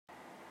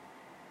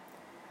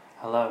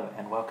Hello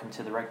and welcome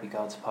to the Rugby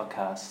Gods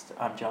podcast.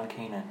 I'm John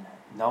Keenan.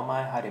 No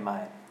mai haere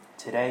mai.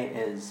 Today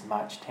is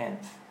March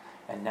 10th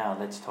and now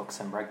let's talk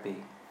some rugby.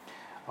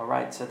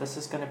 Alright, so this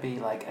is going to be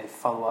like a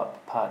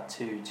follow-up part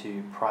 2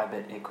 to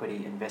private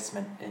equity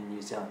investment in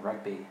New Zealand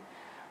rugby.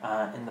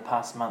 In the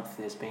past month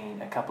there's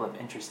been a couple of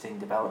interesting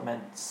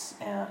developments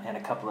and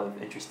a couple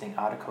of interesting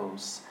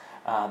articles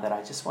that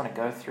I just want to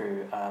go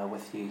through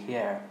with you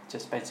here,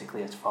 just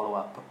basically as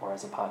follow-up or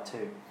as a part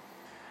 2.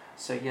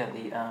 So yeah,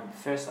 the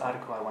first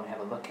article I want to have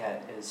a look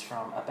at is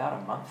from about a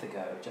month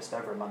ago, just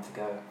over a month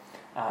ago,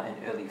 in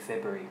early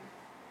February.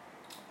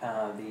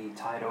 The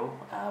title,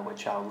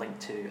 which I'll link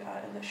to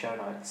in the show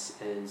notes,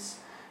 is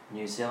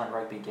New Zealand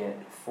Rugby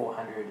get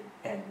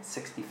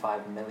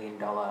 $465 million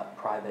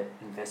private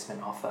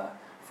investment offer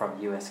from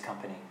US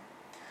company.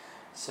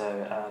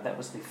 So that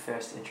was the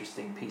first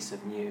interesting piece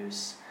of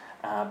news.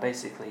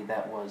 Basically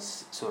that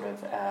was sort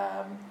of,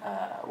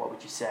 what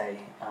would you say,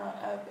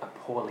 a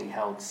poorly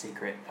held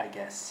secret, I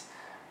guess,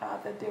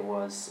 that there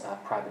was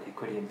private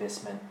equity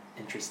investment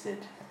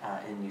interested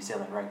in New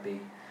Zealand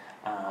rugby,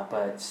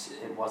 but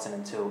it wasn't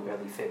until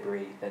early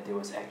February that there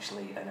was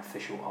actually an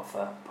official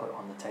offer put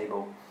on the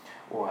table,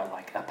 or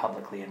like a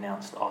publicly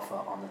announced offer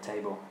on the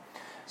table.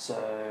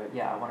 So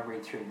yeah, I want to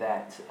read through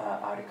that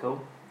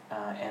article,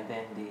 and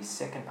then the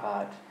second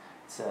part,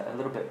 it's a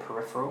little bit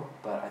peripheral,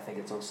 but I think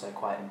it's also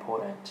quite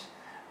important,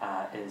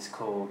 is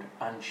called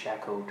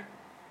Unshackled.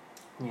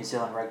 New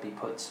Zealand Rugby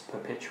puts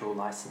perpetual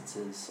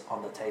licenses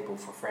on the table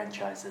for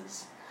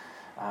franchises,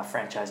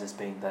 franchises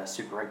being the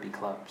Super Rugby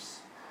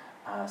clubs.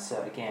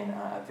 So again,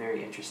 a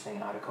very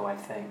interesting article, I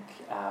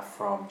think,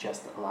 from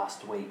just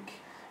last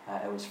week.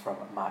 It was from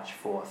March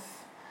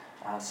 4th.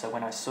 So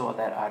when I saw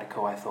that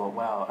article, I thought,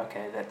 wow,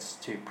 okay, that's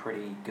two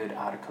pretty good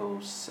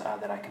articles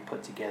that I can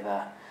put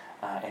together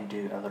and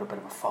do a little bit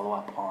of a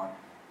follow-up on.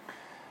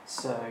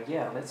 So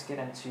yeah, let's get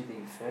into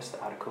the first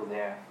article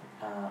there.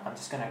 I'm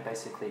just going to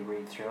basically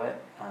read through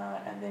it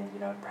and then,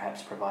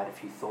 perhaps provide a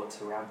few thoughts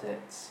around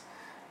it,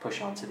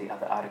 push on to the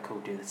other article,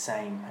 do the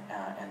same,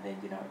 and then,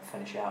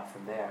 finish out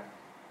from there.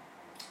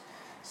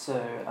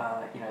 So,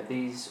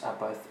 these are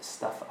both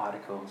stuff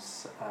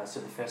articles. So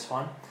the first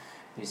one,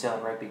 New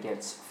Zealand Rugby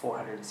gets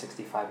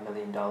 $465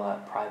 million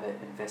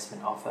private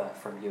investment offer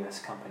from US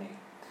company.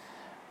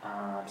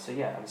 So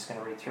yeah, I'm just going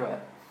to read through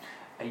it.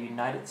 A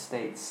United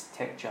States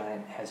tech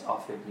giant has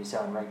offered New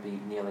Zealand Rugby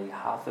nearly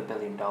 $500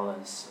 million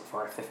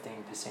for a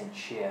 15%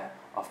 share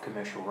of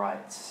commercial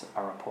rights,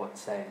 a report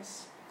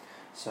says.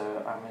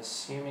 So I'm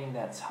assuming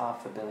that's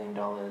 $500 million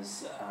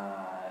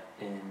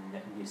in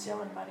New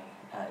Zealand money.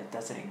 It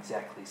doesn't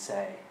exactly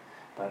say,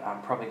 but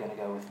I'm probably going to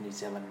go with New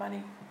Zealand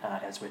money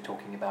as we're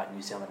talking about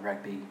New Zealand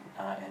Rugby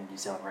and New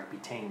Zealand Rugby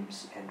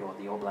teams and or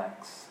the All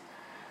Blacks.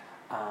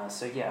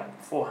 So yeah,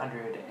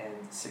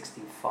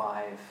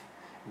 $465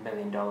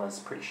 million,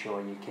 pretty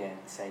sure you can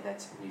say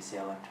that's New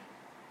Zealand.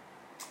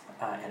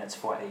 And it's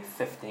for a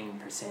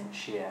 15%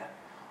 share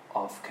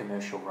of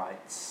commercial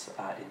rights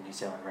in New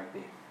Zealand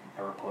Rugby,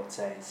 a report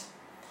says.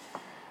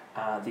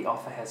 The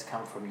offer has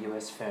come from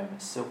US firm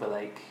Silver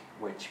Lake,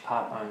 which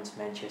part owns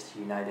Manchester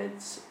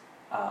United's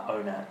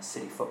owner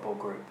City Football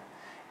Group,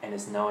 and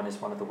is known as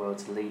one of the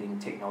world's leading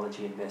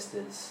technology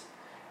investors,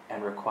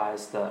 and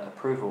requires the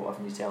approval of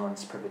New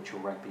Zealand's provincial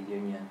rugby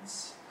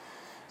unions.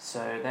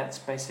 So that's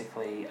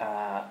basically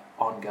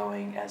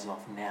ongoing as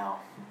of now.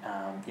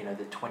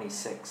 The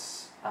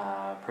 26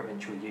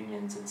 provincial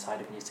unions inside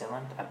of New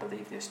Zealand, I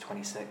believe there's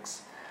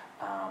 26,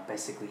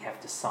 basically have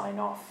to sign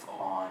off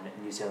on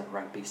New Zealand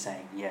Rugby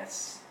saying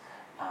yes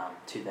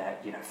to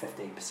that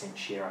 15%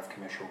 share of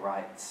commercial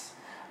rights.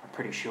 I'm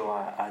pretty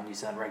sure New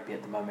Zealand Rugby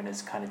at the moment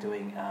is kind of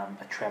doing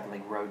a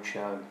travelling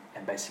roadshow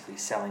and basically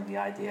selling the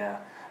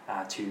idea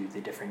to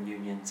the different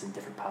unions in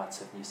different parts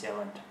of New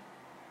Zealand.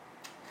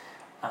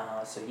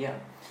 So yeah,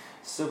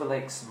 Silver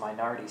Lake's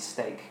minority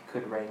stake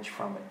could range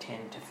from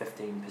 10 to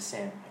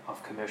 15%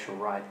 of commercial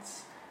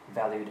rights,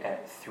 valued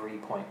at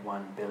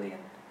 $3.1 billion,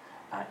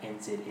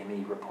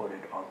 NZME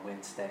reported on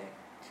Wednesday.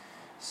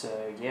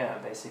 So yeah,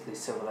 basically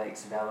Silver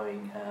Lake's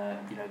valuing,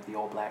 the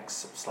All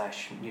Blacks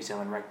 / New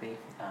Zealand Rugby,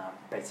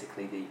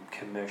 basically the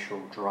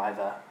commercial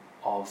driver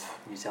of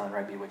New Zealand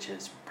Rugby, which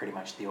is pretty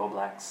much the All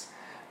Blacks.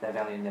 They're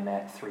valuing them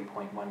at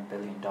 $3.1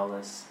 billion.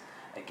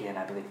 Again,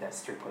 I believe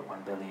that's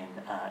 3.1 billion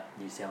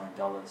New Zealand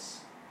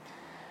dollars.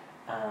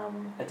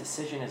 A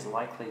decision is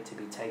likely to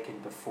be taken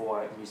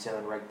before New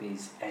Zealand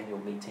Rugby's annual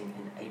meeting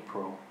in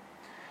April.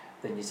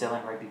 The New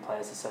Zealand Rugby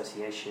Players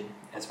Association,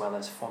 as well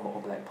as former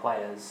All Black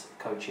players,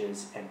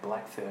 coaches and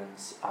Black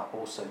Ferns are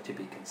also to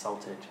be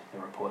consulted, the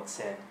report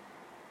said.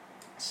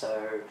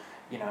 So,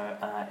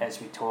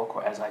 as we talk,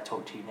 or as I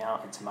talk to you now,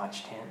 it's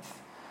March 10th.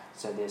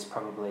 So there's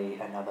probably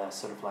another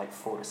sort of like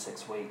 4 to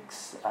 6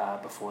 weeks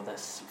before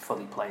this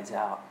fully plays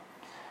out.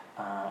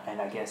 And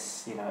I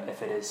guess,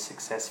 if it is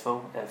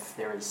successful, if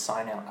there is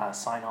sign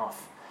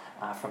off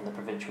from the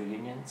provincial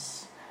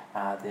unions,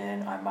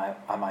 then I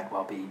might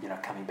well be,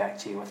 coming back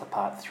to you with a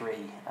part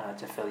 3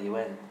 to fill you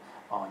in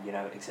on,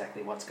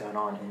 exactly what's going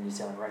on in New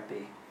Zealand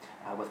Rugby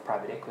with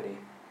private equity.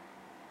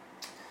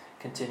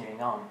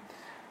 continuing on.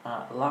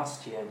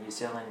 Last year, New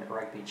Zealand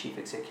Rugby Chief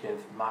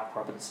Executive Mark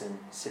Robinson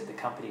said the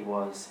company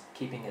was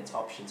keeping its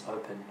options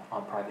open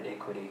on private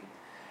equity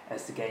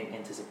as the game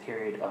enters a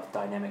period of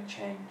dynamic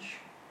change.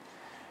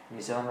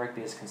 New Zealand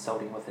Rugby is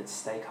consulting with its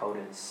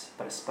stakeholders,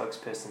 but a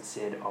spokesperson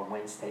said on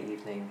Wednesday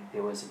evening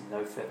there was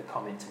no further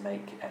comment to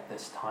make at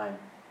this time.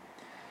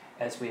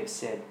 As we have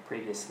said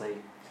previously,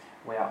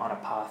 we are on a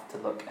path to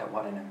look at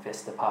what an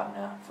investor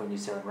partner for New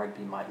Zealand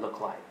Rugby might look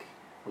like,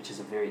 which is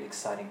a very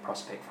exciting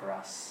prospect for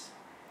us.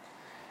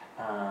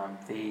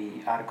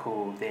 The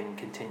article then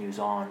continues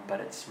on, but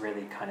it's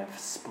really kind of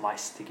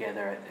spliced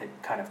together. It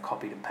kind of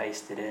copied and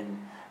pasted in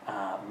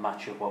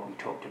much of what we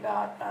talked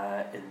about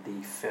in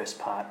the first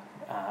part,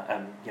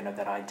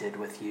 that I did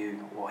with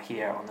you or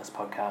here on this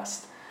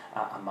podcast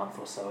a month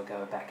or so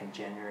ago, back in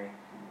January.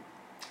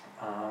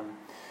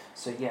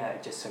 So yeah,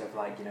 it just sort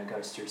of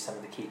goes through some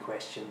of the key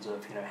questions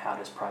of how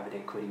does private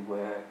equity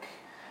work,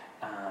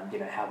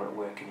 how would it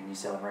work in a New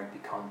Zealand Rugby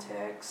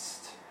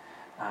context.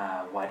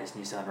 Why does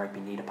New Zealand Rugby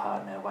need a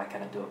partner? Why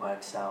can't it do it by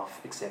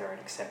itself, etc.,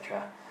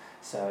 etc.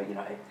 So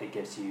it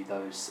gives you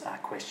those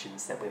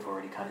questions that we've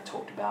already kind of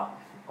talked about,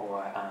 or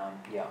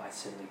I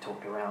certainly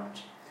talked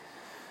around.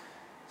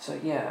 So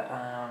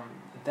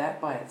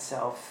that by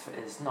itself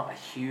is not a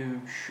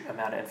huge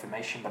amount of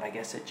information, but I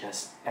guess it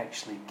just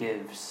actually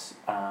gives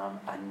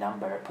a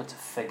number. It puts a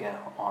figure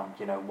on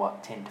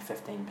what 10 to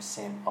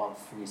 15%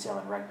 of New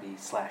Zealand Rugby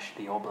 /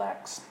 the All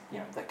Blacks,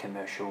 the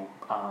commercial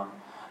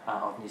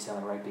of New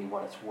Zealand Rugby,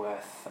 what it's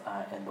worth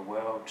in the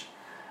world.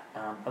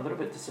 A little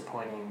bit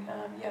disappointing,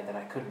 that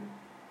I couldn't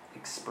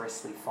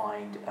expressly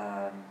find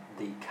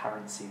the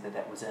currency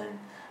that was in.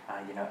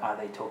 Are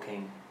they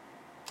talking,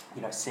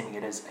 seeing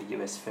it as a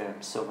US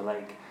firm, Silver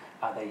Lake?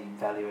 Are they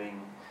valuing,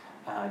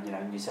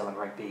 New Zealand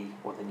Rugby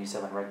or the New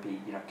Zealand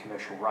Rugby,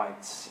 commercial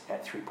rights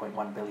at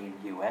 3.1 billion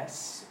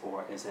US,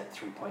 or is it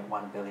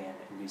 3.1 billion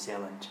in New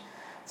Zealand?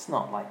 It's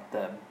not like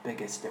the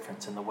biggest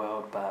difference in the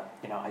world, but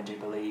I do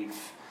believe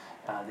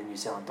the New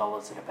Zealand dollar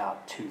is at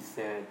about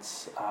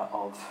 2/3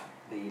 of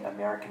the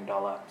American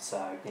dollar.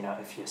 So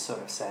if you're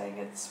sort of saying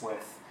it's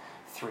worth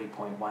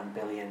 3.1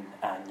 billion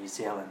New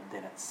Zealand,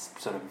 then it's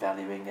sort of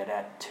valuing it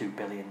at $2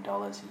 billion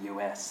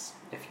US,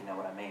 if you know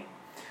what I mean.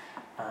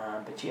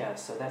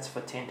 So that's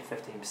for 10 to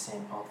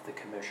 15% of the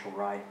commercial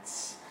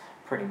rights,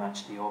 pretty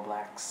much the All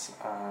Blacks.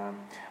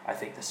 I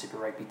think the Super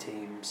Rugby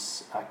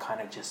teams are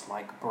kind of just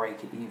break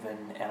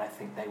even, and I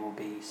think they will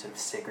be sort of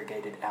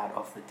segregated out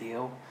of the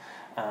deal.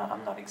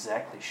 I'm not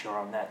exactly sure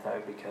on that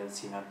though,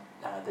 because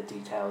the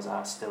details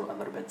are still a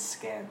little bit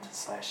scant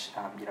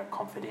 /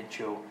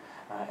 confidential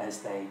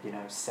as they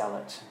sell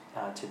it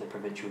to the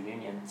provincial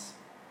unions.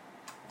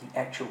 The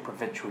actual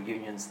provincial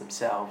unions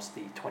themselves,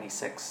 the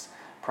 26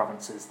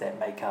 provinces that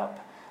make up,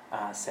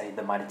 say,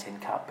 the Mitre 10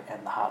 Cup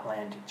and the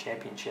Heartland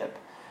Championship,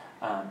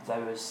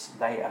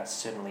 they are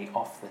certainly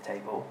off the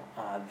table.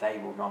 They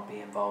will not be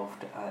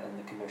involved in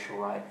the commercial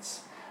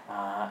rights,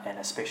 and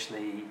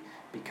especially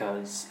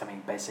because,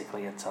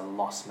 basically it's a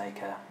loss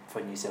maker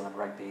for New Zealand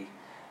Rugby.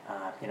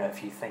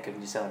 If you think of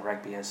New Zealand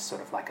Rugby as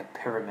sort of like a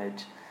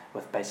pyramid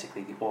with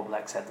basically the All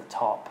Blacks at the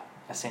top,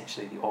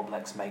 essentially the All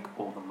Blacks make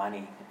all the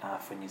money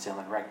for New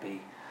Zealand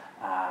Rugby.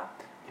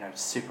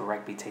 Super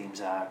Rugby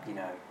teams are,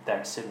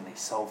 they're certainly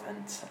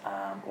solvent,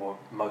 or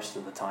most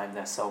of the time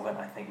they're solvent.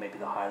 I think maybe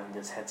the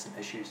Highlanders had some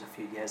issues a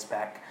few years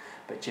back,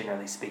 but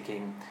generally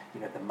speaking,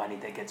 the money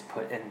that gets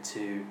put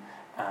into,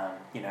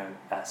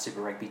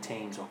 Super Rugby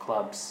teams or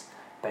clubs,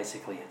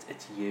 basically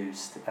it's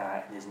used.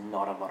 There's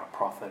not a lot of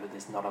profit, or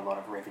there's not a lot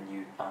of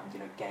revenue,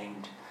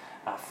 gained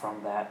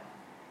from that.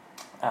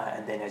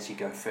 And then as you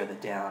go further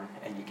down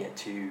and you get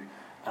to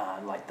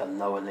the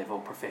lower level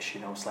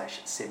professional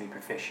 /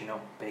 semi-professional,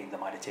 being the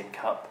Mitre 10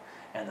 Cup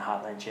and the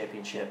Heartland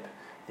Championship,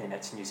 then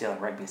it's New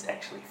Zealand Rugby is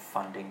actually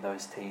funding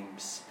those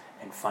teams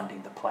and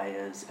funding the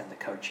players and the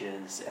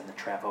coaches and the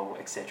travel,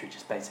 etc.,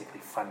 just basically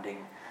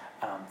funding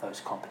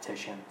those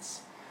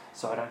competitions.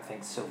 So I don't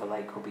think Silver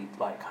Lake will be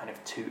kind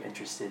of too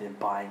interested in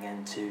buying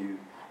into,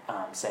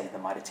 say, the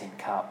Mitre 10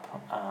 Cup,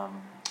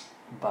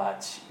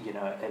 but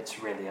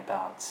it's really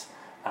about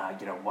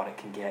what it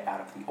can get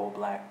out of the All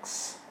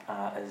Blacks.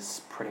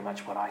 Is pretty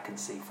much what I can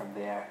see from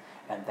there,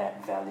 and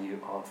that value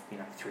of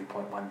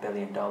 $3.1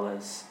 billion.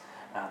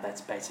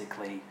 That's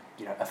basically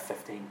a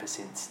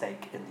 15%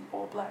 stake in the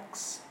All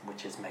Blacks,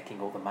 which is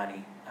making all the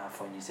money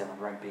for New Zealand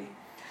Rugby.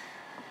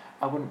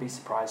 I wouldn't be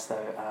surprised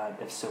though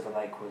if Silver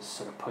Lake was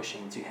sort of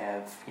pushing to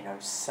have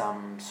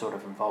some sort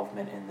of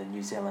involvement in the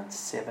New Zealand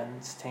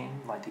Sevens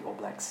team, like the All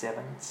Black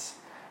Sevens.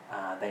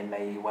 They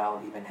may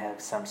well even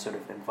have some sort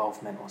of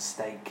involvement or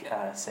stake,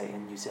 say,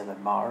 in New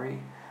Zealand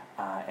Maori.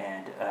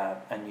 And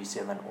a New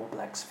Zealand All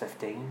Blacks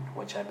 15,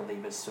 which I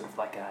believe is sort of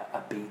like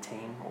a B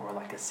team or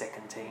like a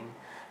second team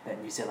that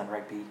New Zealand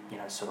Rugby,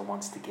 sort of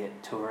wants to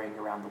get touring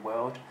around the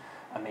world.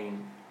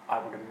 I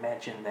would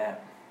imagine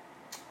that,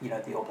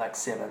 the All Blacks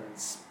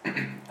 7s,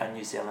 a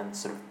New Zealand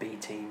sort of B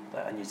team,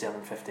 a New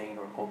Zealand 15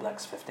 or an All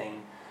Blacks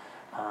 15,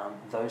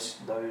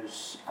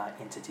 those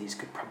entities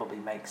could probably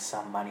make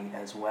some money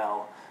as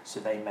well, so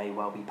they may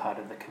well be part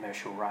of the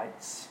commercial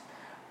rights.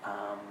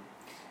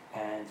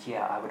 And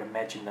yeah, I would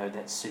imagine though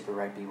that Super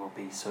Rugby will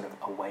be sort of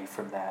away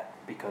from that,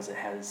 because it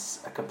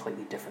has a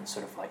completely different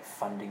sort of like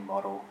funding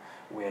model,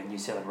 where New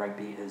Zealand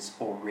Rugby is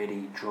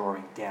already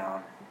drawing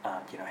down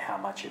how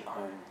much it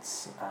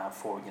owns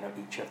for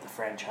each of the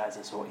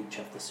franchises or each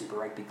of the Super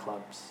Rugby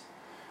clubs.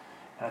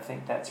 And I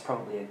think that's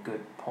probably a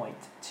good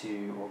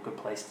good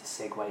place to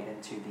segue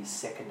into the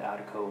second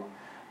article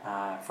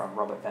from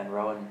Robert Van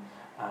Roen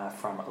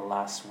from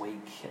last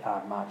week,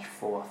 March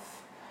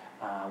 4th,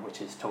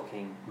 which is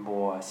talking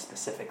more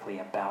specifically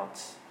about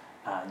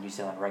New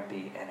Zealand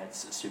Rugby and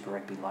its Super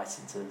Rugby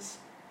licenses.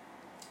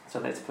 So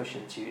let's push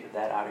into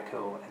that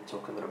article and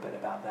talk a little bit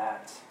about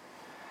that.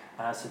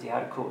 So the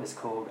article is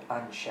called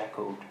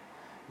Unshackled.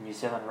 New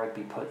Zealand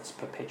Rugby puts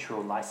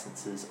perpetual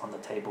licenses on the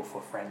table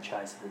for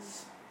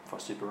franchises for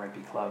Super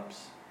Rugby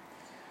clubs.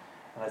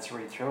 And let's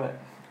read through it.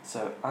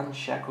 So,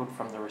 unshackled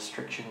from the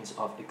restrictions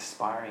of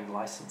expiring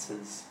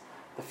licenses,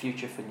 the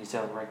future for New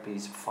Zealand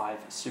Rugby's 5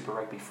 Super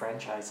Rugby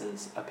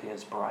franchises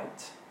appears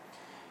bright.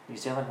 New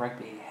Zealand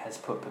Rugby has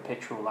put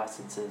perpetual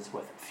licenses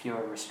with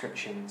fewer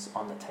restrictions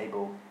on the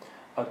table,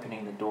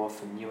 opening the door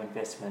for new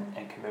investment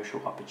and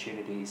commercial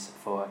opportunities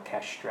for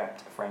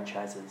cash-strapped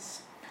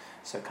franchises.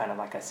 So kind of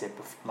like I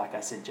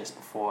said just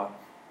before,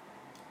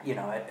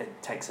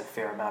 it takes a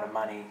fair amount of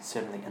money,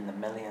 certainly in the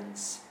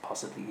millions,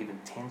 possibly even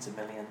tens of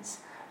millions,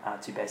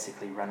 to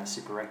basically run a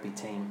Super Rugby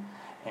team.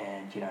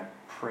 And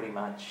pretty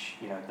much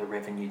the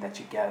revenue that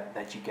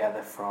you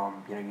gather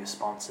from your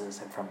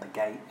sponsors and from the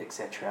gate,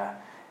 etc.,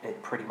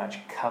 it pretty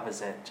much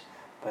covers it,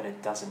 but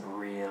it doesn't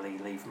really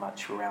leave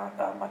much room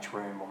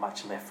or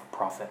much left for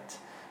profit.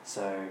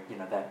 So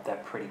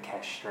they're pretty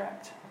cash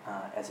strapped,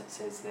 as it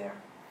says there.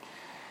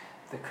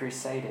 The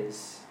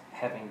Crusaders,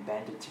 having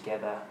banded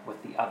together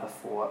with the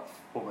four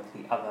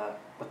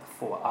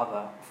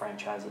other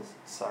franchises,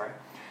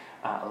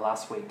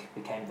 last week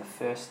became the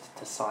first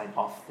to sign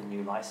off the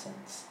new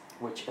license,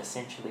 which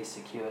essentially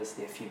secures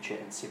their future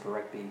in Super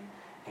Rugby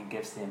and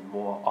gives them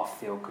more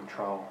off-field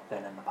control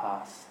than in the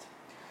past.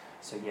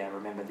 So yeah,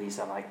 remember these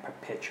are like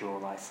perpetual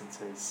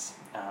licenses,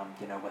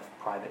 with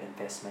private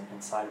investment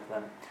inside of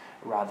them,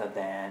 rather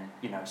than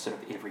sort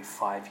of every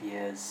 5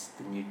 years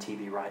the new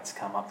TV rights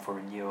come up for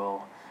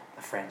renewal,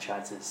 the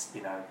franchises,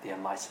 their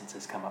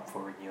licenses come up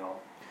for renewal.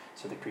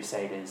 So the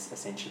Crusaders,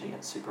 essentially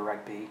in Super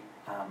Rugby,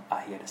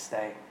 are here to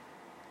stay.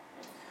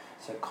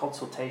 So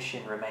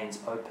consultation remains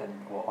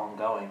open or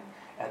ongoing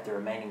at the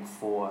remaining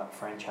 4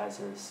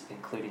 franchises,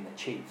 including the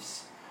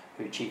Chiefs,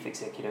 who Chief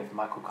Executive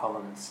Michael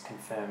Collins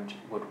confirmed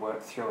would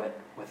work through it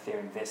with their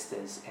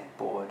investors and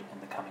board in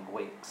the coming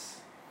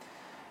weeks.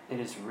 It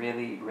is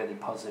really, really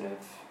positive,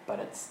 but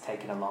it's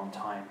taken a long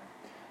time.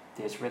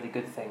 There's really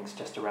good things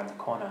just around the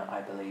corner,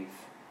 I believe,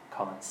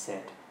 Collins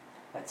said.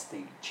 That's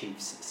the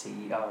Chiefs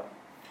CEO.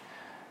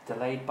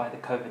 Delayed by the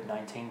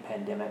COVID-19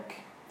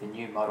 pandemic, the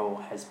new model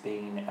has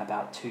been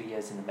about 2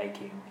 years in the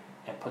making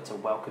and puts a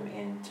welcome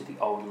end to the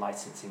old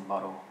licensing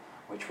model,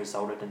 which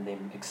resulted in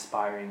them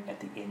expiring at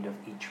the end of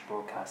each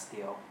broadcast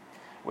deal,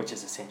 which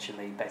is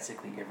essentially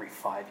basically every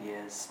 5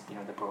 years,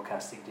 the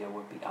broadcasting deal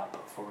would be up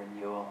for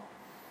renewal.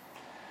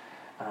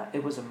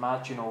 It was a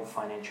marginal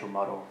financial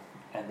model,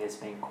 and there's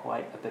been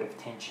quite a bit of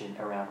tension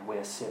around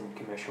where certain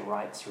commercial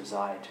rights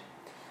reside.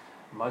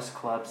 Most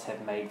clubs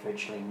have made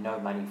virtually no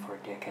money for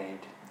a decade,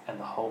 and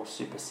the whole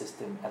super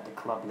system at the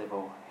club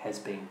level has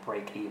been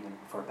break-even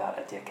for about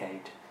a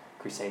decade,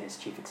 Crusaders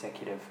Chief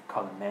Executive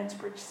Colin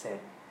Mansbridge said.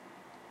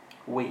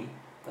 We,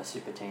 the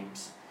super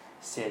teams,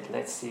 said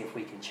let's see if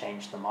we can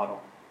change the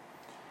model.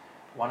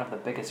 One of the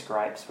biggest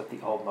gripes with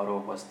the old model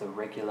was the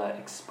regular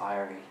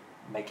expiry,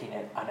 making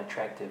it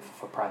unattractive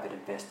for private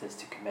investors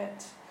to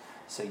commit.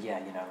 So yeah,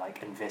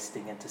 like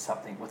investing into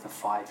something with a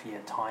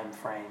 5-year time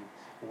frame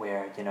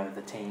where,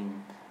 the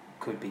team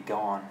could be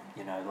gone,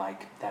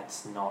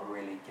 that's not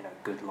really,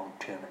 good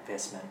long-term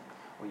investment,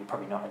 or you're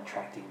probably not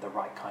attracting the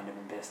right kind of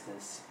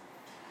investors.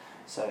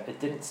 So it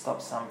didn't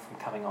stop some from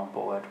coming on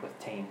board with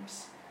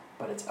teams,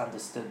 but it's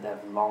understood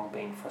they've long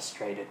been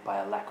frustrated by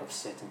a lack of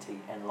certainty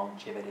and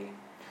longevity.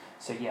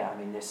 So yeah,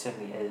 there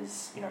certainly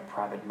is,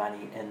 private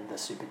money in the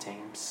super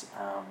teams.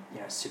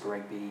 The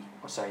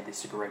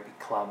Super Rugby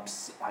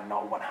clubs are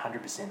not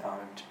 100%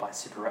 owned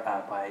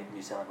by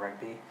New Zealand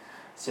Rugby.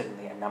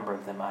 Certainly a number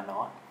of them are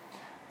not.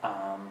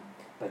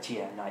 But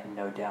yeah,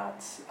 no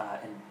doubt,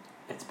 and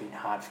it's been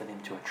hard for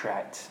them to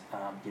attract,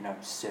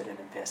 certain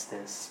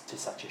investors to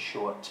such a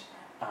short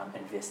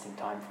investing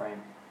time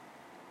frame.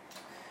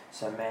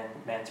 So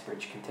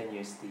Mansbridge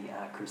continues, the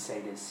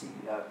Crusaders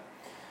CEO.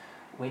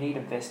 We need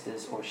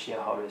investors or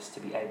shareholders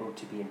to be able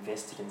to be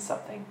invested in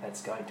something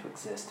that's going to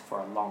exist for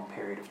a long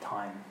period of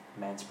time,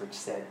 Mansbridge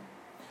said.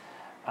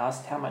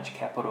 Asked how much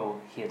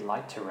capital he'd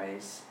like to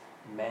raise,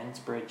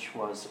 Mansbridge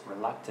was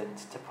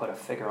reluctant to put a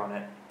figure on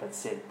it, but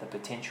said the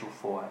potential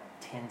for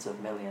tens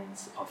of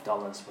millions of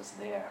dollars was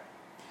there.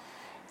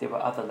 There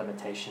were other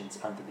limitations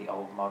under the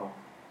old model.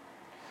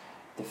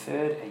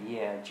 Deferred a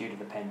year due to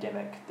the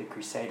pandemic, the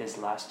Crusaders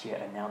last year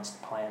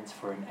announced plans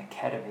for an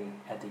academy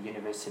at the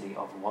University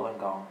of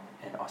Wollongong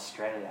in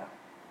Australia.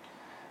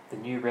 The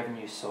new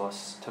revenue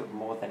source took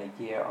more than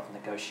a year of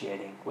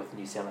negotiating with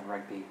New Zealand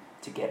Rugby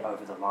to get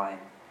over the line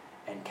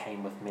and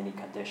came with many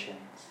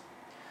conditions.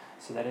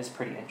 So that is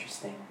pretty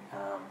interesting.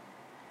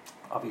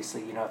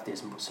 Obviously, if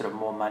there's sort of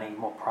more money,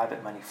 more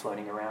private money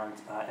floating around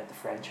at the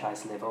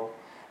franchise level,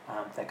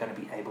 they're going to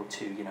be able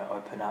to,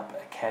 open up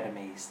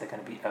academies. They're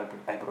going to be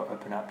able to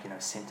open up,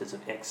 centres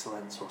of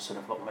excellence, or sort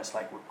of almost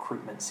like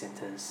recruitment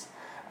centres,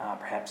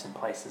 perhaps in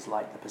places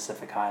like the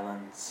Pacific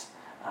Islands,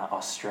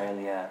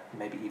 Australia,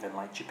 maybe even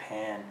like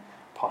Japan,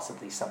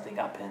 possibly something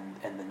up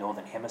in the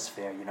Northern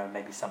Hemisphere,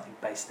 maybe something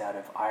based out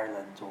of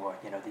Ireland or,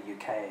 the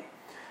UK.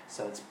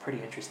 So it's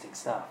pretty interesting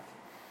stuff.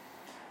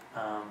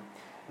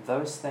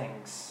 Those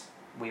things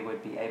we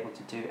would be able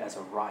to do as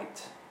a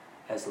right,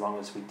 as long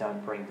as we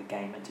don't bring the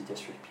game into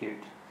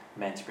disrepute,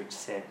 Mansbridge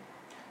said.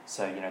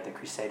 So, the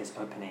Crusaders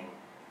opening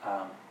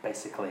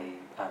basically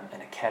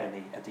an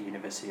academy at the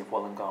University of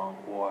Wollongong,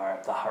 or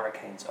the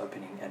Hurricanes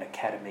opening an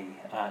academy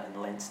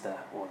in Leinster,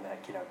 or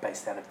that,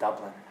 based out of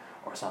Dublin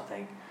or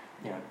something,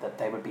 that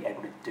they would be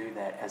able to do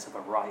that as of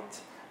a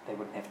right. They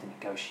wouldn't have to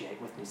negotiate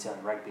with New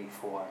Zealand Rugby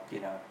for,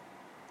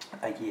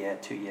 a year,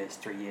 2 years,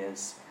 3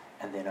 years,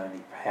 and then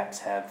only perhaps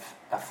have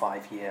a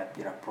 5-year,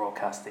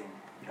 broadcasting,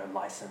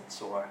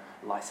 license, or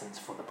license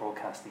for the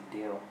broadcasting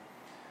deal.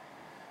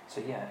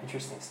 So yeah,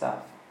 interesting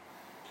stuff.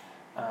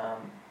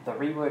 The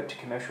reworked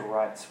commercial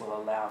rights will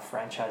allow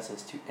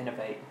franchises to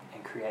innovate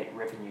and create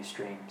revenue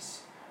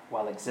streams,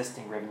 while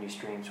existing revenue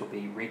streams will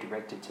be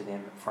redirected to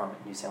them from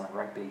New Zealand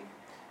Rugby,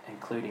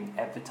 including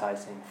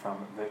advertising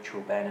from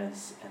virtual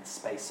banners and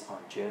space on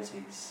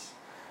jerseys.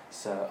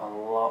 So a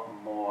lot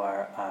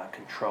more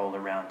control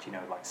around,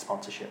 like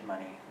sponsorship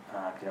money,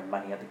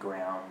 money at the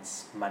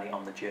grounds, money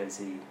on the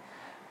jersey.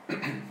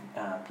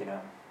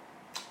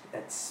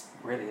 It's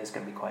really is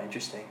going to be quite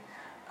interesting.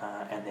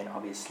 And then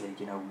obviously,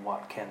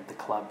 what can the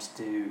clubs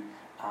do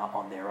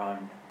on their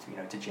own,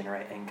 to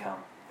generate income?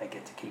 They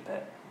get to keep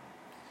it.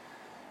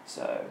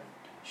 So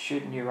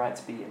should new rights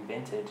be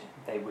invented,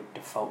 they would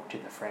default to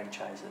the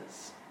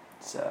franchises.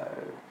 So,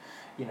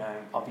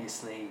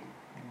 obviously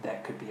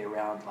that could be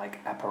around like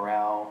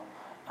apparel,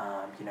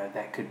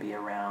 that could be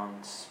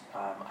around,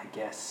 I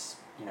guess,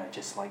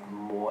 just like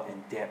more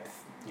in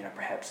depth,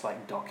 perhaps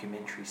like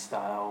documentary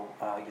style,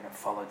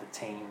 follow the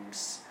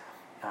teams,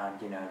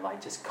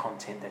 like just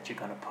content that you're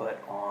going to put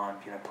on,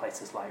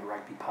 places like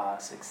Rugby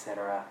Pass,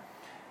 etc.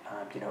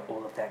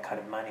 All of that kind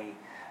of money,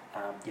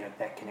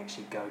 that can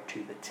actually go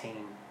to the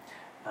team.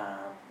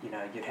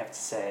 You'd have to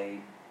say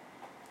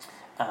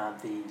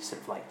the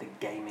sort of like the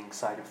gaming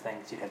side of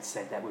things, you'd have to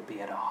say that would be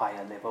at a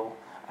higher level.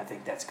 I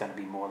think that's going to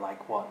be more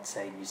like what,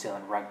 say, New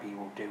Zealand Rugby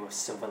will do with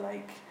Silver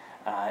Lake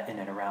in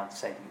and around,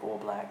 say, the All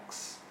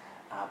Blacks.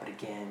 But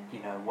again,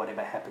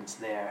 whatever happens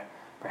there,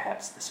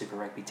 perhaps the Super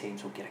Rugby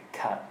teams will get a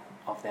cut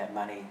of that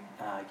money.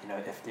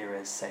 If there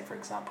is, say, for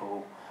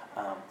example,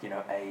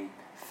 a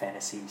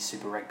fantasy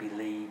Super Rugby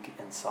league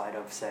inside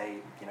of, say,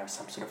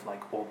 some sort of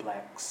like All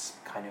Blacks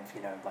kind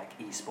of, like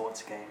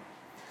esports game.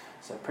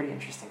 So pretty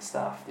interesting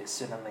stuff. There's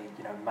certainly,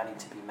 money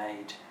to be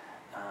made,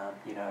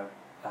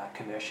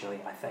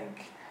 commercially, I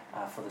think,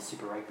 for the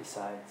Super Rugby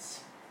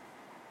sides.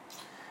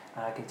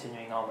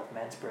 Continuing on with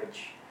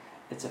Mansbridge,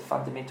 it's a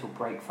fundamental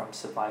break from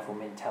survival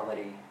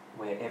mentality,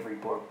 where every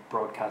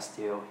broadcast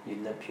deal you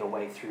limp your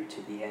way through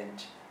to the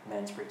end,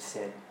 Mansbridge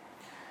said.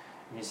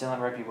 New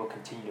Zealand Rugby will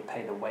continue to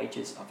pay the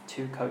wages of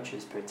 2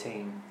 coaches per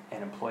team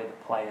and employ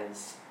the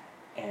players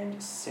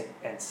and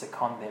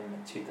second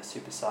them to the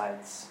super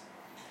sides.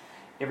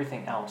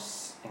 Everything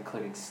else,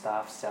 including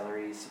staff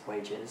salaries,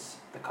 wages,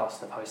 the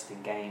cost of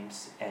hosting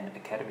games and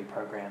academy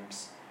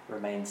programs,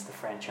 remains the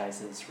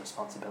franchise's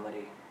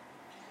responsibility.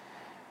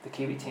 The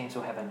Kiwi teams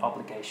will have an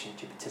obligation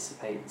to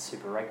participate in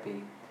Super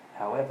Rugby.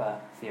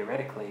 However,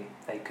 theoretically,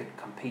 they could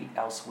compete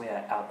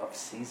elsewhere out of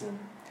season,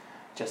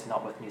 just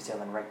not with New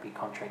Zealand Rugby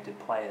contracted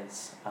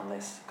players,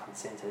 unless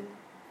consented.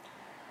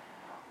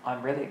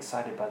 I'm really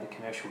excited by the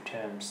commercial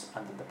terms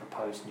under the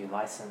proposed new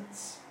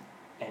license,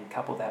 and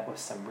couple that with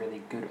some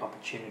really good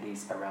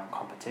opportunities around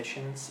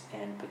competitions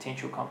and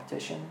potential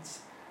competitions,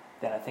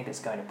 then I think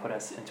it's going to put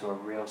us into a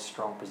real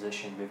strong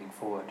position moving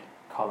forward,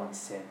 Collins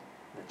said,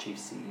 the chief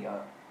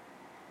CEO.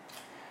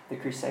 The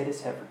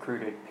Crusaders have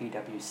recruited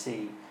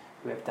Pt.2,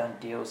 who have done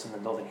deals in the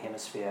Northern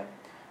Hemisphere,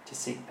 to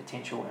seek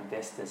potential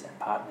investors and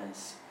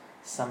partners,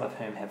 some of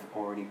whom have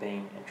already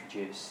been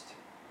introduced.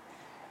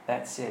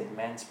 That said,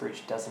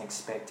 Mansbridge doesn't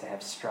expect to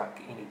have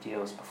struck any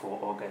deals before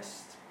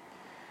August.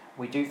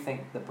 We do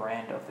think the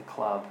brand of the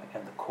club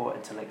and the core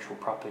intellectual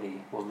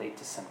property will lead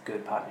to some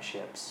good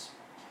partnerships.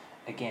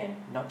 Again,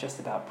 not just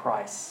about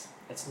price,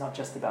 it's not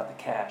just about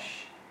the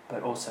cash,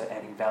 but also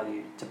adding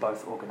value to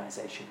both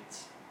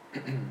organisations.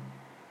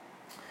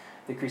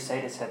 The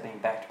Crusaders have been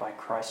backed by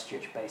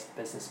Christchurch-based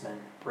businessman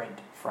Brent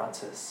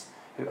Francis,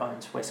 who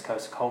owns West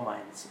Coast Coal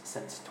Mines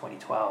since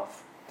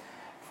 2012.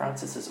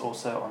 Francis is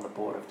also on the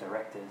board of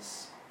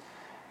directors.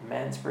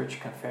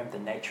 Mansbridge confirmed the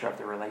nature of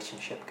the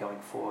relationship going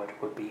forward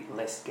would be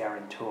less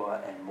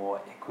guarantor and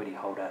more equity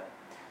holder.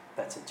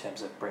 That's in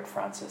terms of Brett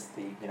Francis,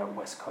 the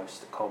West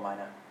Coast coal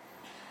miner.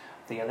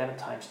 The 11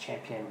 times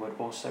champion would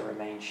also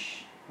remain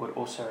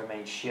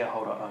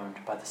shareholder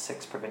owned by the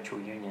 6 provincial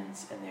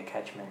unions in their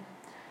catchment,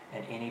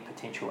 and any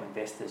potential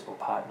investors or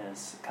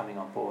partners coming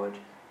on board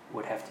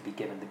would have to be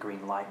given the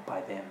green light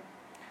by them.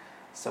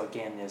 So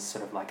again, there's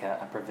sort of like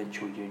a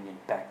provincial union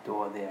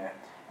backdoor there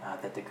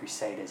that the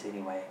Crusaders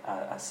anyway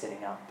are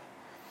setting up,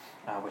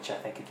 which I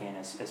think again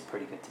is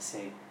pretty good to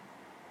see.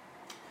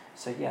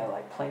 So yeah,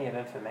 like plenty of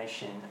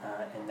information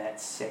in that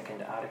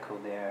second article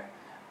there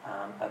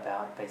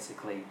about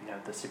basically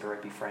the Super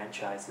Rugby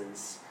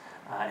franchises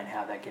and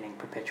how they're getting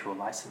perpetual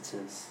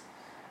licenses.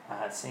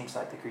 It seems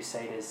like the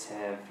Crusaders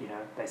have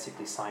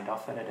basically signed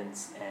off on it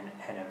and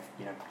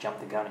have jumped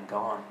the gun and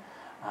gone.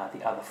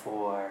 The other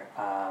 4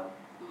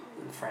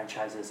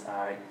 franchises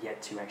are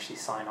yet to actually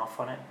sign off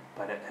on it,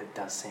 but it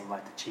does seem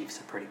like the Chiefs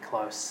are pretty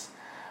close.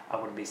 I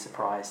wouldn't be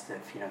surprised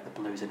if the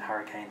Blues and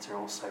Hurricanes are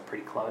also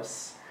pretty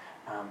close.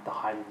 The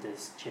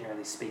Highlanders,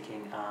 generally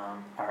speaking,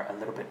 are a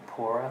little bit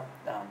poorer.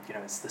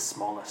 It's the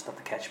smallest of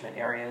the catchment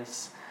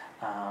areas,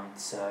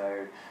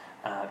 so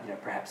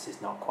perhaps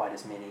there's not quite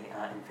as many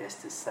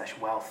investors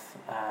 / wealth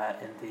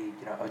in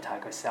the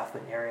Otago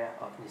Southland area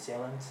of New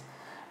Zealand.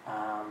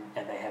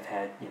 And they have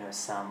had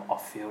some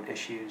off-field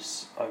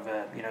issues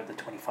over the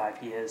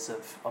 25 years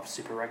of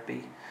Super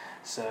Rugby.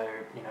 So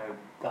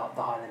the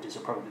Highlanders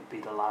will probably be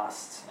the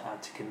last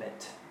to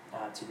commit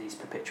to these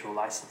perpetual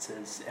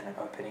licenses and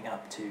opening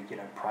up to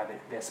private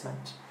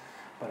investment.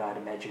 But I'd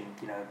imagine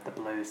the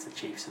Blues, the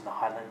Chiefs, and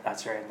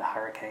the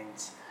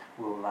Hurricanes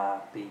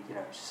will be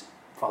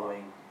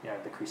following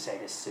the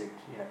Crusaders' suit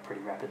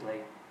pretty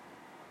rapidly.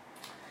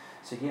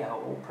 So yeah,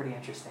 all pretty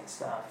interesting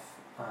stuff.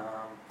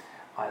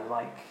 I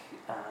like,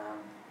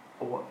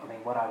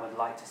 what I would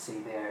like to see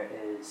there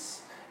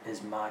is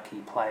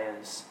marquee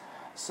players.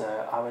 So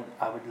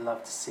I would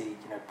love to see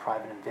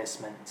private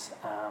investment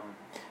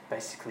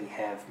basically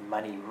have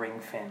money ring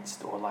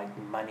fenced, or like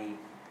money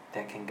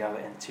that can go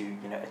into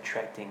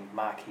attracting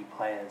marquee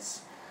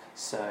players.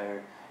 So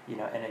in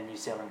a New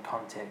Zealand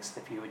context,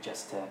 if you were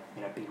just to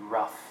be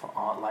rough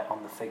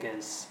on the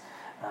figures.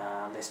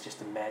 Let's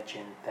just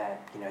imagine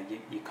that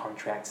you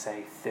contract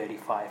say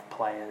 35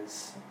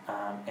 players,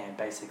 and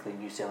basically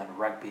New Zealand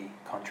Rugby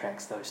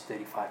contracts those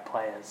 35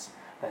 players.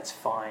 That's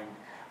fine,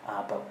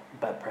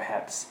 but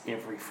perhaps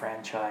every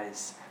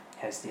franchise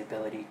has the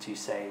ability to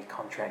say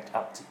contract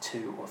up to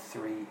 2 or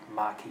 3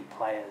 marquee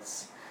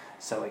players,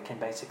 so it can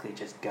basically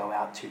just go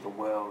out to the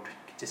world,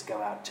 just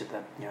go out to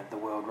the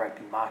world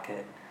rugby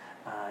market,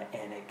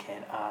 and it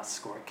can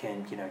ask, or it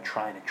can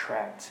try and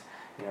attract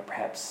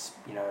perhaps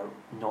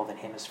Northern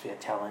Hemisphere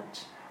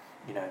talent,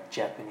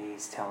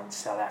 Japanese talent,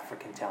 South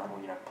African talent,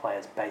 or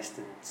players based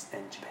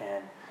in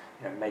Japan,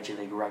 Major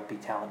League Rugby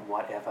talent,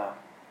 whatever,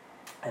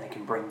 and it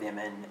can bring them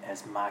in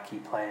as marquee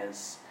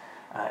players.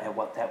 And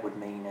what that would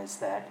mean is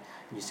that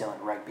New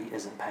Zealand Rugby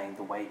isn't paying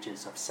the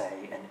wages of,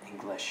 say, an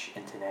English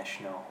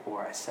international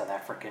or a South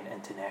African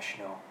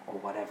international or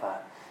whatever.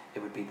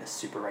 It would be the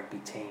Super Rugby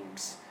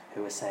teams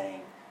who are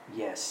saying,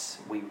 yes,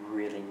 we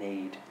really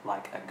need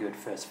like a good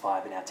first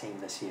 5 in our team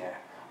this year,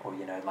 or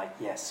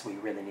yes, we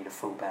really need a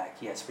fullback,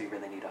 yes, we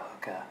really need a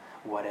hooker,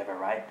 whatever,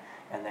 right?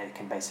 And they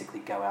can basically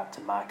go out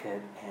to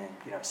market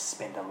and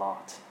spend a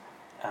lot,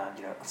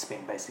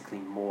 spend basically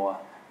more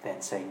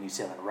than say New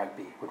Zealand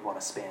Rugby would want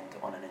to spend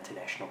on an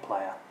international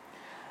player.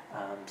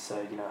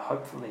 So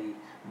hopefully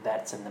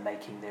that's in the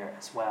making there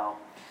as well,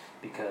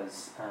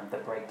 because the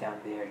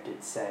breakdown there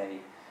did say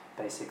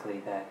basically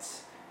that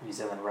New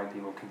Zealand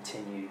Rugby will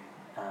continue.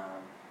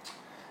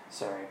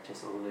 Sorry,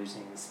 just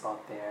losing the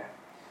spot there.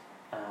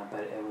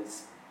 But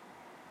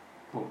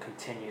will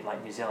continue,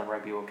 like New Zealand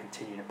Rugby will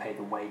continue to pay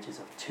the wages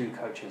of 2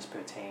 coaches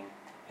per team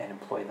and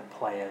employ the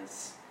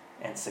players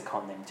and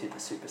second them to the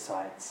super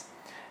sides.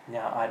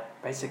 Now, I'd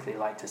basically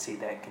like to see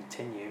that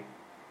continue,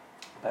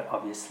 but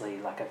obviously,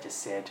 like I've just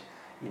said,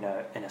 in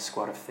a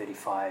squad of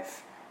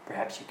 35,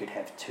 perhaps you could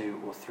have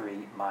 2 or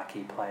 3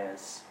 marquee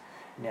players.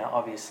 Now,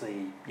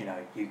 obviously,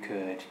 you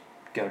could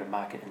go to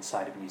market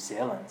inside of New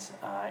Zealand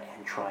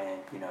and try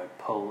and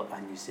pull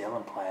a New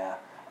Zealand player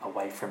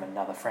away from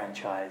another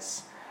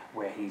franchise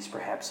where he's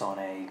perhaps on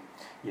a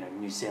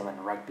New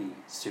Zealand Rugby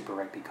Super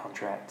Rugby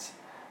contract,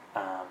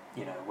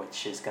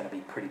 which is going to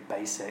be pretty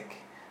basic,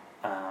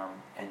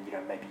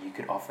 and maybe you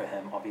could offer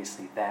him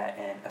obviously that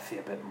and a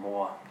fair bit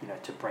more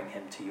to bring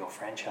him to your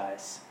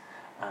franchise.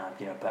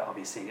 But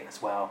obviously as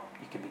well,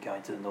 you could be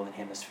going to the Northern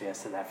Hemisphere,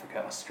 South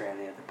Africa,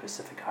 Australia, the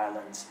Pacific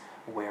Islands,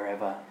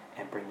 wherever,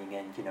 and bringing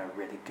in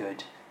really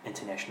good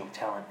international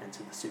talent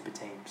into the super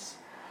teams.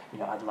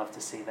 I'd love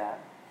to see that.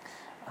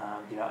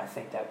 I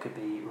think that could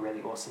be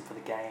really awesome for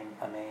the game.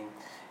 I mean,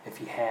 if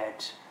you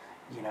had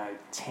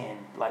 10,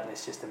 like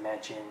let's just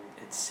imagine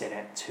it's set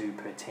at 2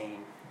 per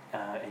team,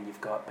 and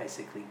you've got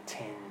basically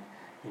 10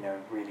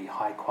 really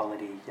high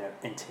quality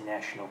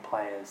international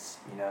players,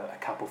 a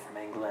couple from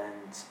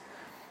England,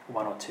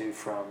 one or two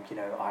from,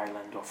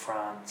 Ireland or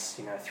France,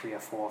 3 or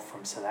 4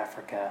 from South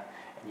Africa,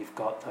 and you've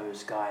got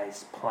those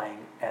guys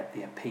playing at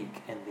their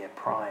peak, in their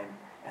prime,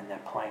 and they're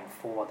playing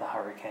for the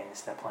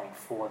Hurricanes, they're playing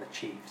for the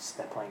Chiefs,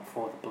 they're playing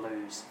for the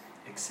Blues,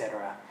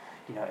 etc.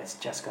 It's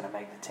just going to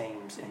make the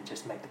teams and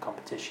just make the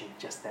competition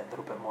just that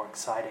little bit more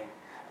exciting,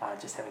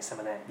 just having some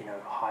of that,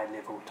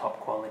 high-level,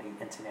 top-quality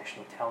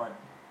international talent.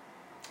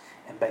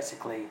 And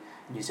basically,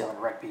 New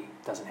Zealand Rugby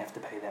doesn't have to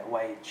pay that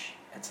wage.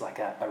 It's like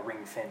a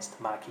ring-fenced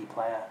marquee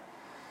player.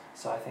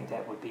 So I think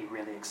that would be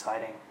really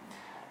exciting.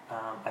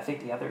 I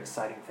think the other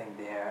exciting thing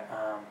there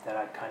that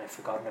I'd kind of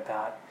forgotten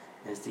about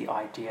is the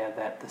idea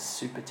that the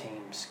super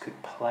teams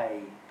could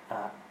play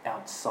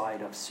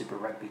outside of Super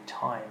Rugby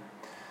time.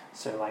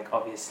 So, like,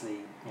 obviously,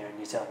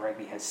 New Zealand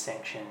Rugby has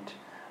sanctioned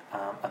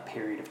a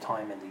period of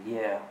time in the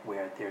year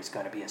where there's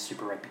going to be a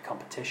Super Rugby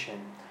competition,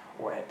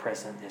 or at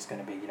present there's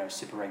going to be,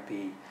 Super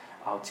Rugby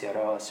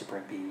Aotearoa, Super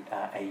Rugby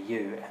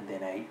AU, and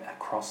then a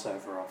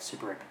crossover of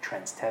Super Rugby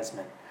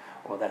Trans-Tasman,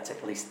 or that's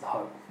at least the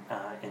hope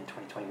in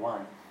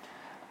 2021.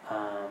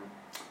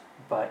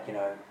 But,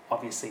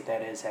 obviously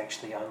that is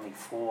actually only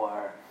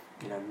for,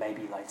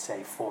 maybe, like,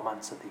 say, 4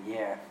 months of the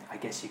year. I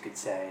guess you could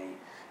say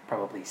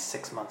probably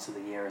 6 months of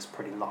the year is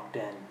pretty locked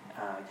in,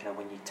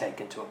 when you take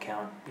into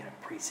account,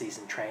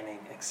 pre-season training,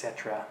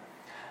 etc.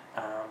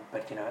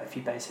 But, if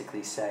you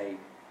basically say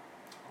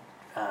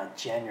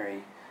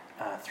January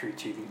through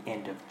to the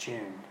end of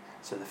June,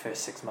 so the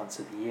first 6 months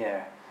of the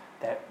year,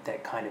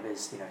 that kind of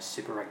is,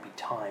 Super Rugby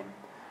time.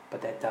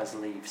 But that does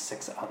leave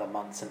 6 other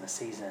months in the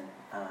season,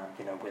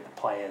 where the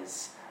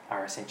players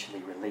are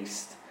essentially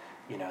released.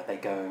 They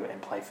go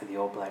and play for the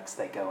All Blacks,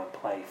 they go and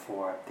play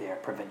for their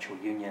provincial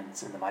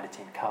unions in the Mitre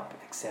 10 Cup,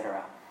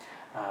 etc.,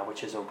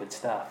 which is all good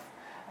stuff.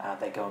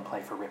 They go and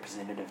play for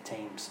representative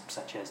teams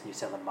such as New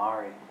Zealand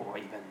Maori, or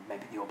even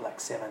maybe the All Black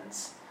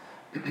Sevens.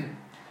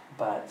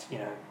 But,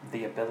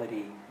 the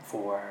ability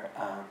for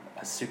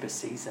a super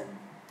season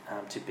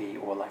to be,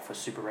 or like for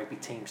Super Rugby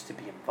teams to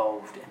be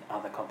involved in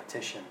other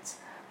competitions,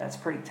 that's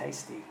pretty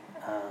tasty.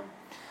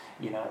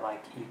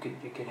 Like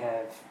you could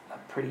have a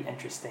pretty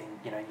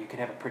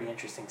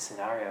interesting,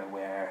 scenario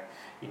where,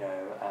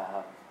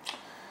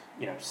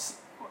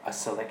 a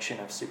selection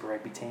of Super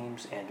Rugby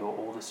teams and or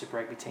all the Super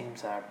Rugby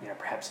teams are,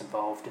 perhaps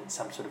involved in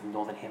some sort of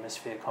Northern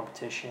Hemisphere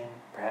competition.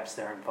 Perhaps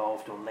they're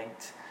involved or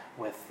linked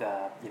with,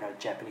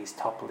 Japanese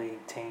top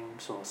league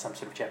teams or some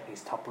sort of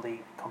Japanese top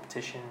league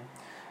competition.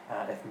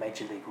 If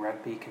Major League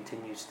Rugby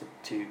continues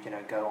to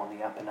go on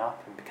the up and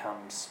up and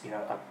becomes,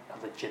 a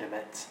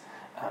legitimate,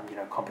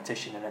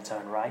 competition in its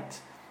own right,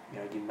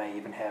 you may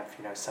even have,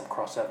 some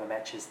crossover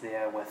matches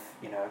there with,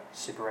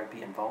 Super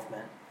Rugby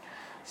involvement.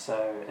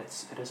 So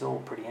it is all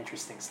pretty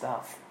interesting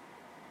stuff.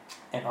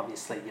 And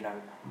obviously,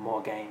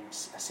 more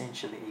games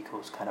essentially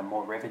equals kind of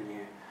more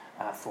revenue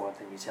for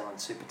the New Zealand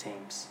super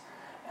teams.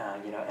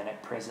 And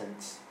at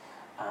present,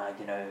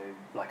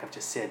 like I've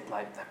just said,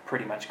 like they've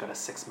pretty much got a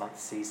 6-month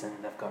season.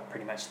 They've got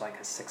pretty much like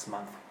a 6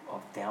 month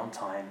of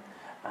downtime,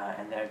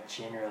 and they're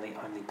generally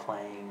only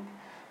playing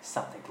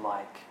something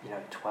like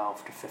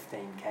 12 to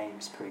 15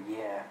 games per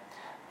year.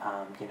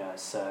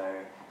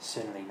 So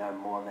certainly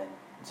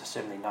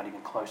not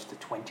even close to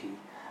 20.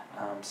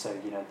 So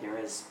there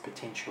is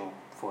potential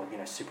for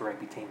Super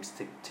Rugby teams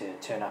to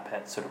turn up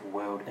at sort of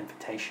world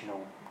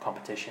invitational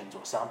competitions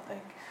or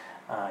something.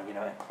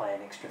 And play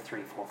an extra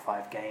 3, 4,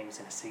 5 games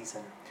in a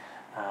season,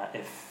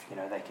 if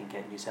they can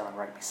get New Zealand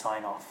Rugby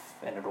sign off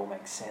and it all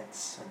makes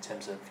sense in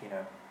terms of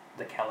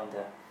the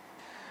calendar.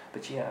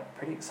 But yeah,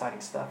 pretty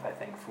exciting stuff I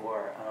think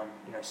for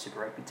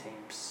Super Rugby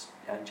teams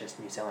and just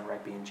New Zealand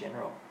Rugby in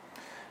general.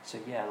 So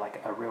yeah,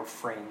 like a real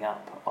freeing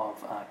up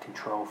of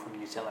control from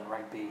New Zealand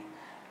Rugby.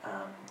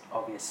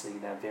 Obviously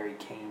they're very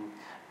keen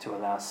to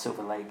allow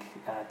Silver Lake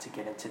to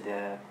get into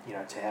the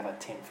to have a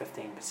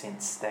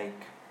 10-15%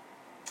 stake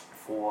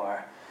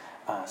for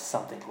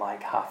something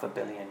like $500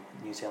 million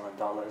New Zealand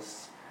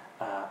dollars,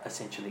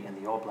 essentially in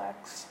the All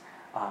Blacks,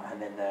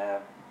 and then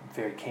they're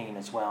very keen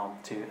as well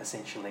to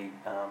essentially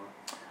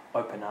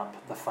open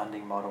up the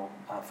funding model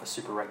for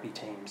Super Rugby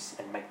teams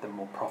and make them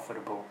more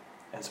profitable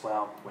as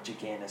well, which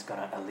again is going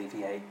to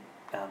alleviate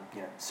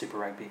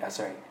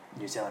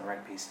New Zealand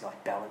Rugby's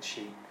like balance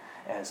sheet,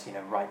 as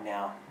right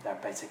now they're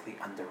basically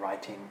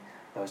underwriting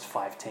those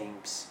 5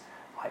 teams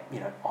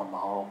on the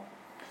whole.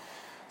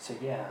 So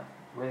yeah,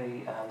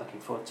 really looking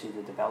forward to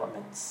the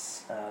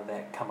developments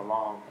that come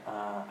along,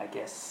 I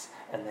guess,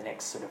 in the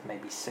next sort of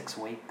maybe 6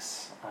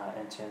 weeks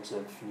in terms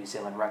of New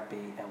Zealand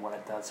Rugby and what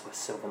it does with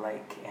Silver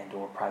Lake and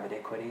or private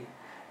equity,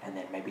 and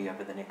then maybe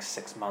over the next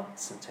 6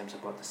 months in terms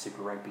of what the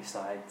Super Rugby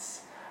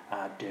sides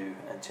do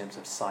in terms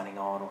of signing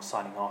on or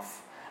signing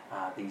off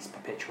these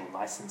perpetual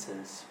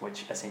licenses,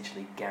 which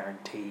essentially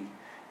guarantee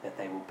that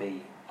they will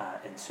be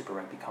in Super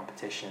Rugby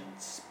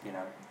competitions,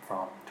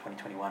 from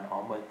 2021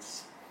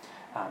 onwards.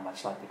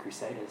 Much like the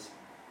Crusaders.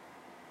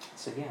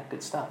 So yeah,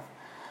 good stuff.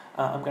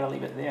 I'm going to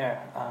leave it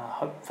there.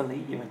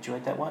 Hopefully you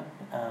enjoyed that one.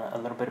 A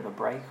little bit of a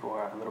break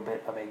or a little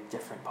bit of a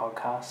different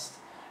podcast.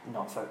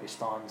 not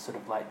focused on sort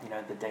of like,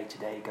 the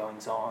day-to-day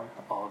goings on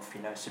of,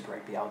 Super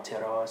Rugby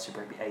Aotearoa,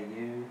 Super Rugby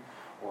AU,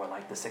 or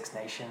like the Six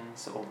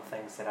Nations, all the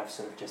things that I've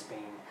sort of just been,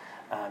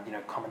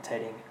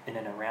 commentating in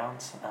and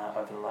around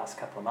over the last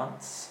couple of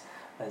months.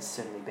 Has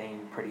certainly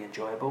been pretty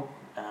enjoyable,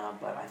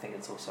 but I think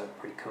it's also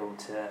pretty cool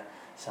to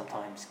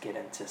sometimes get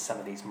into some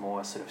of these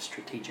more sort of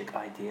strategic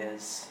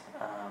ideas,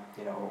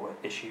 or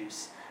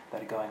issues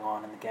that are going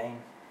on in the game.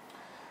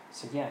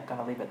 So yeah,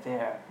 gonna leave it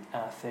there,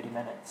 30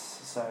 minutes.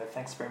 So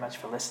thanks very much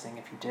for listening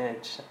if you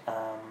did.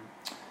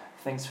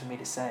 Things for me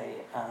to say,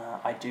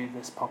 I do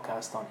this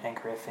podcast on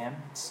Anchor FM,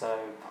 so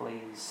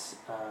please,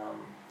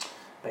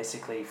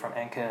 basically from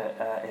Anchor,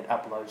 it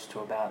uploads to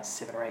about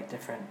 7 or 8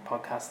 different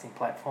podcasting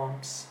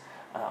platforms.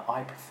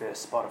 I prefer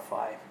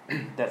Spotify.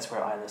 That's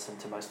where I listen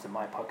to most of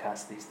my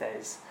podcasts these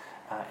days,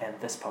 and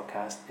this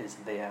podcast is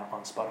there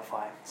on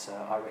Spotify, so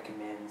I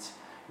recommend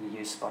you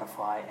use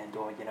Spotify and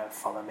or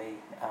follow me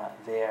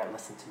there,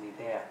 listen to me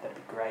there. That'd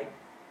be great.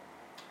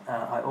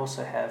 I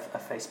also have a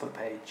Facebook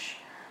page.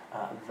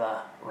 The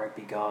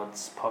Rugby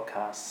Gods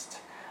podcast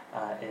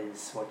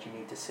is what you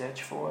need to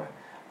search for.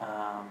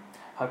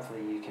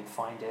 Hopefully you can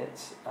find it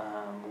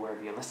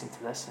wherever you're listening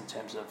to this, in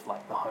terms of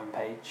like the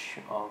homepage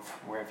of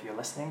wherever you're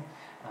listening.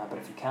 But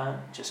if you can't,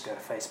 just go to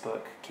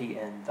Facebook, key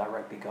in the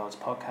Rugby Gods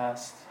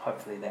podcast.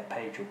 Hopefully that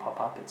page will pop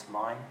up. It's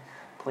mine.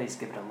 Please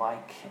give it a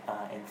like,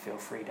 and feel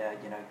free to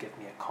give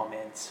me a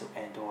comment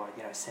and or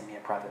send me a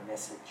private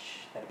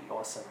message. That'd be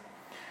awesome.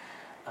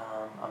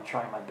 I'm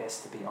trying my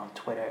best to be on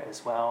Twitter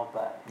as well,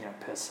 but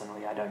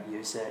personally I don't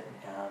use it,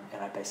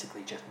 and I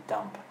basically just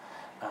dump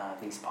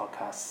these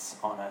podcasts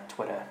on a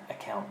Twitter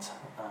account.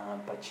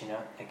 But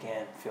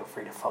again, feel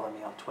free to follow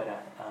me on Twitter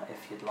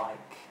if you'd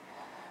like.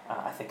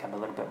 I think I'm a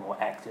little bit more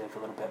active, a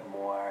little bit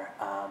more.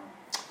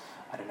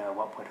 I don't know,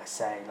 what would I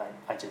say?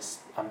 Like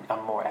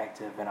I'm more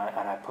active, and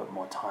I put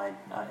more time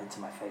into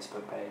my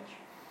Facebook page.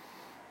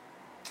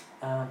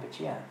 But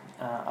yeah,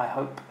 I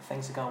hope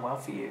things are going well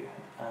for you.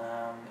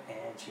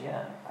 And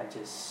yeah, I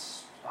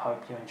just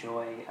hope you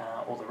enjoy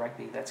all the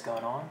rugby that's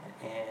going on,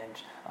 and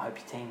I hope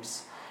your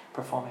team's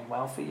performing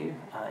well for you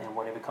in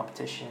whatever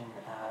competition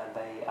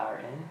they are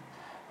in.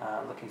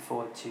 Looking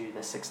forward to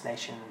the Six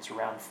Nations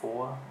round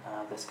 4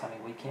 this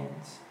coming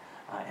weekend.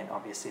 And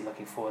obviously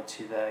looking forward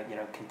to the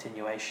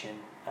continuation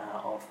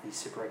of the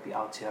Super Rugby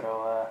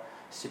Aotearoa,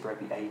 Super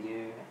Rugby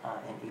AU,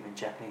 and even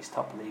Japanese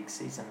Top League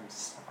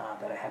seasons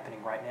that are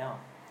happening right now.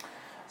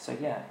 So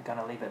yeah,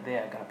 gonna leave it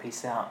there. Gonna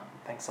peace out.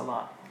 Thanks a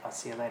lot. I'll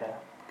see you later.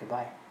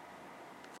 Goodbye.